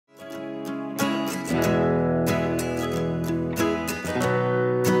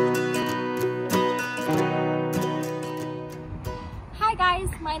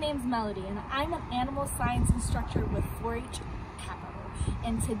name's Melody and I'm an animal science instructor with 4-H Capital.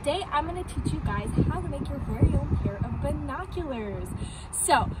 And today I'm going to teach you guys how to make your very own pair of binoculars.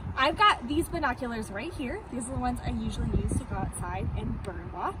 So I've got these binoculars right here. These are the ones I usually use to go outside and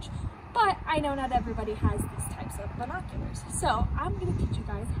bird watch. But I know not everybody has these types of binoculars. So I'm going to teach you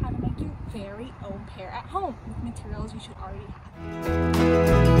guys how to make your very own pair at home with materials you should already have.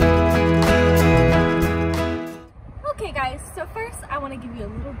 Okay guys, so first I want to give you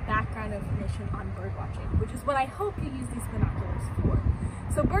a little background information on bird watching, which is what I hope you use these binoculars for.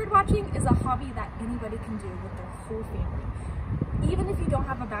 So bird watching is a hobby that anybody can do with their whole family. Even if you don't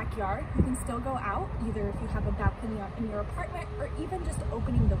have a backyard, you can still go out, either if you have a balcony in your apartment or even just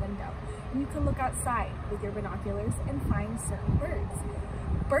opening the window. And you can look outside with your binoculars and find certain birds.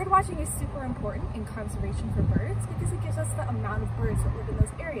 Bird watching is super important in conservation for birds because it gives us the amount of birds that live in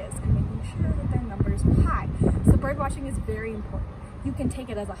those areas and making sure that their numbers are high. So bird watching is very important. You can take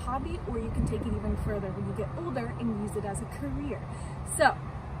it as a hobby or you can take it even further when you get older and use it as a career. So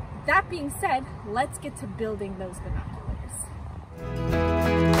that being said, let's get to building those binoculars.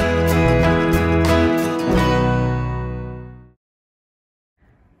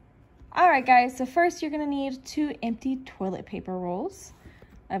 Alright guys, so first you're going to need 2 empty toilet paper rolls.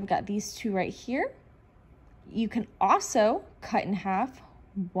 I've got these 2 right here. You can also cut in half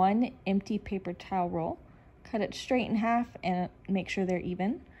 1 empty paper towel roll. Cut it straight in half and make sure they're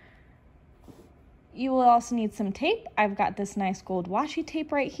even. You will also need some tape. I've got this nice gold washi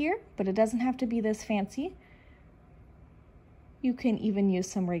tape right here, but it doesn't have to be this fancy. You can even use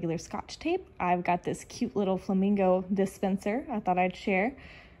some regular Scotch tape. I've got this cute little flamingo dispenser I thought I'd share.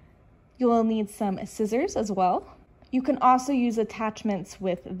 You will need some scissors as well. You can also use attachments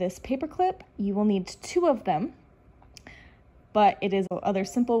with this paper clip. You will need 2 of them, but it is another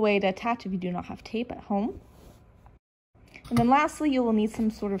simple way to attach if you do not have tape at home. And then lastly, you will need some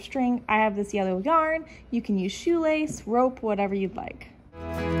sort of string. I have this yellow yarn. You can use shoelace, rope, whatever you'd like.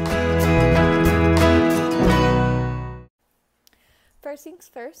 First things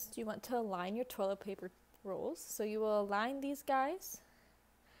first, you want to align your toilet paper rolls. So you will align these guys.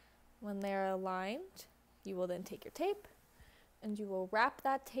 When they're aligned, you will then take your tape and you will wrap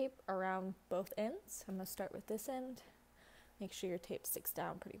that tape around both ends. I'm going to start with this end. Make sure your tape sticks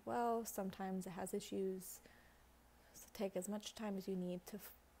down pretty well. Sometimes it has issues. So take as much time as you need to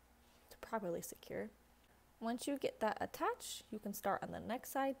properly secure. Once you get that attached, you can start on the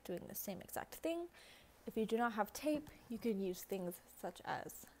next side doing the same exact thing. If you do not have tape, you can use things such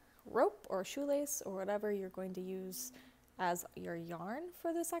as rope or shoelace or whatever you're going to use as your yarn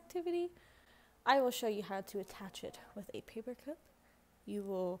for this activity. I will show you how to attach it with a paper clip. You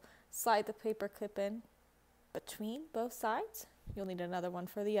will slide the paper clip in between both sides. You'll need another one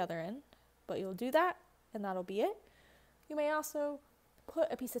for the other end, but you'll do that and that'll be it. You may also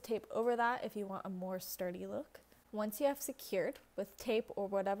put a piece of tape over that if you want a more sturdy look. Once you have secured with tape or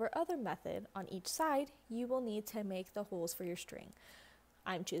whatever other method on each side, you will need to make the holes for your string.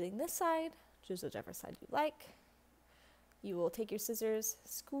 I'm choosing this side, choose whichever side you like. You will take your scissors,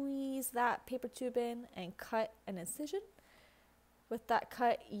 squeeze that paper tube in, and cut an incision. With that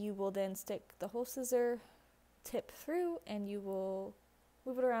cut, you will then stick the whole scissor tip through, and you will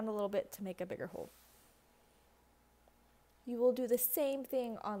move it around a little bit to make a bigger hole. You will do the same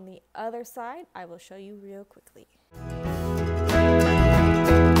thing on the other side. I will show you real quickly.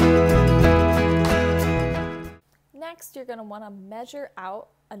 Next, you're going to want to measure out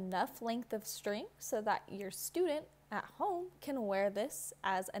enough length of string so that your student at home can wear this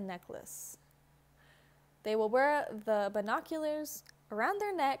as a necklace. They will wear the binoculars around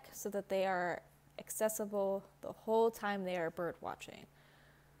their neck so that they are accessible the whole time they are bird watching.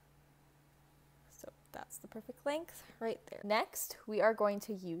 So that's the perfect length right there. Next, we are going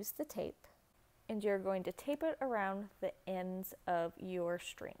to use the tape and you're going to tape it around the ends of your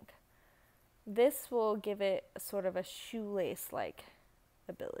string. This will give it sort of a shoelace-like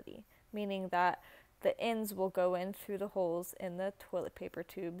ability, meaning that the ends will go in through the holes in the toilet paper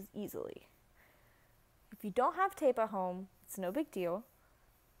tubes easily. If you don't have tape at home, it's no big deal.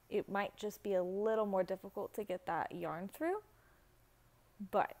 It might just be a little more difficult to get that yarn through,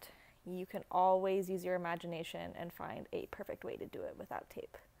 but you can always use your imagination and find a perfect way to do it without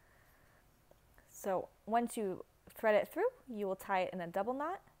tape. So once you thread it through, you will tie it in a double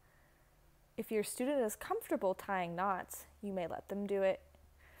knot. If your student is comfortable tying knots, you may let them do it.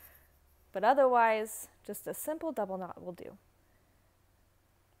 But otherwise, just a simple double knot will do.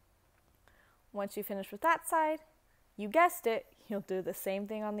 Once you finish with that side, you guessed it, you'll do the same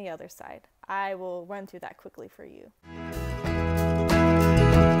thing on the other side. I will run through that quickly for you.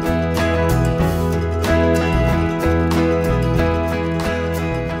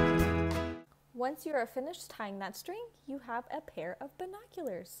 Once you are finished tying that string, you have a pair of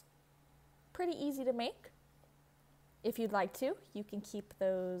binoculars. Pretty easy to make. If you'd like to, you can keep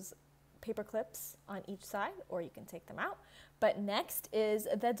those paper clips on each side or you can take them out. But next is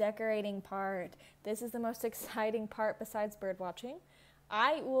the decorating part. This is the most exciting part besides bird watching.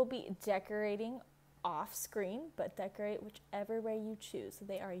 I will be decorating off screen, but decorate whichever way you choose.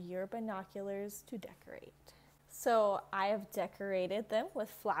 They are your binoculars to decorate. So I have decorated them with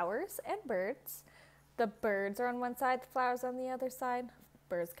flowers and birds. The birds are on one side, the flowers on the other side.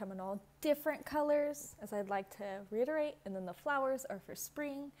 Birds come in all different colors, as I'd like to reiterate, and then the flowers are for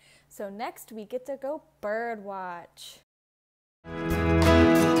spring. So next we get to go bird watch.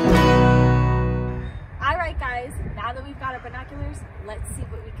 Alright guys, now that we've got our binoculars, let's see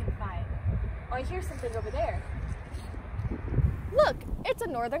what we can find. Oh, I hear something over there. Look, it's a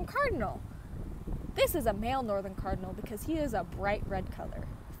northern cardinal. This is a male northern cardinal because he is a bright red color.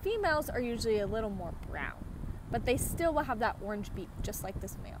 Females are usually a little more brown, but they still will have that orange beak just like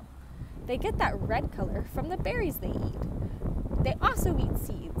this male. They get that red color from the berries they eat. They also eat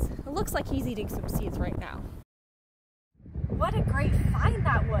seeds. It looks like he's eating some seeds right now. What a great find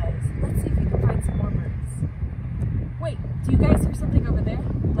that was! Let's see if we can find some more birds. Wait, do you guys hear something over there?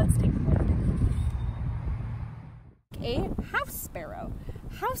 Let's take a look. A house sparrow.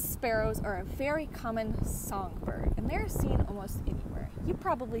 House sparrows are a very common songbird, and they're seen almost anywhere. You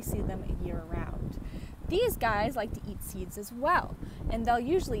probably see them year-round. These guys like to eat seeds as well, and they'll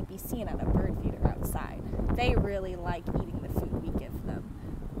usually be seen at a bird feeder outside. They really like eating the food we give them.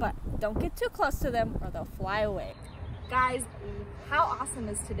 But don't get too close to them or they'll fly away. Guys, how awesome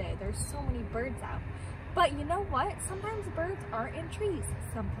is today? There's so many birds out. But you know what? Sometimes birds aren't in trees.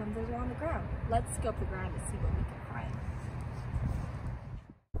 Sometimes they're on the ground. Let's scope the ground to see what we can find.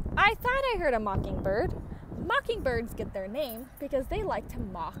 I thought I heard a mockingbird. Mockingbirds get their name because they like to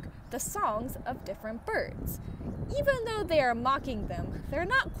mock the songs of different birds. Even though they are mocking them, they're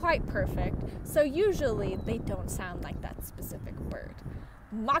not quite perfect, so usually they don't sound like that specific bird.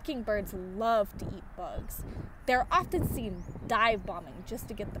 Mockingbirds love to eat bugs. They're often seen dive bombing just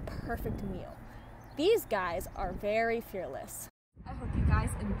to get the perfect meal. These guys are very fearless. I hope you guys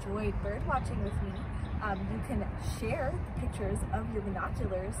enjoyed bird watching with me. You can share the pictures of your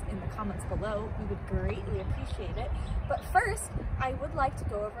binoculars in the comments below. We would greatly appreciate it. But first, I would like to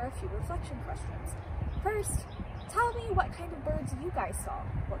go over a few reflection questions. First, tell me what kind of birds you guys saw,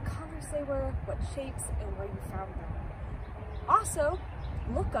 what colors they were, what shapes, and where you found them. Also,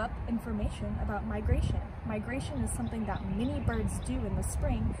 look up information about migration. Migration is something that many birds do in the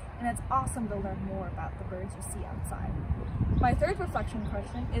spring, and it's awesome to learn more about the birds you see outside. My third reflection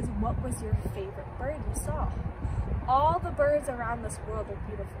question is, what was your favorite bird you saw? All the birds around this world are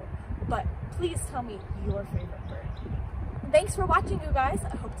beautiful, but please tell me your favorite bird. Thanks for watching, you guys.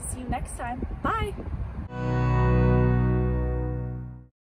 I hope to see you next time. Bye!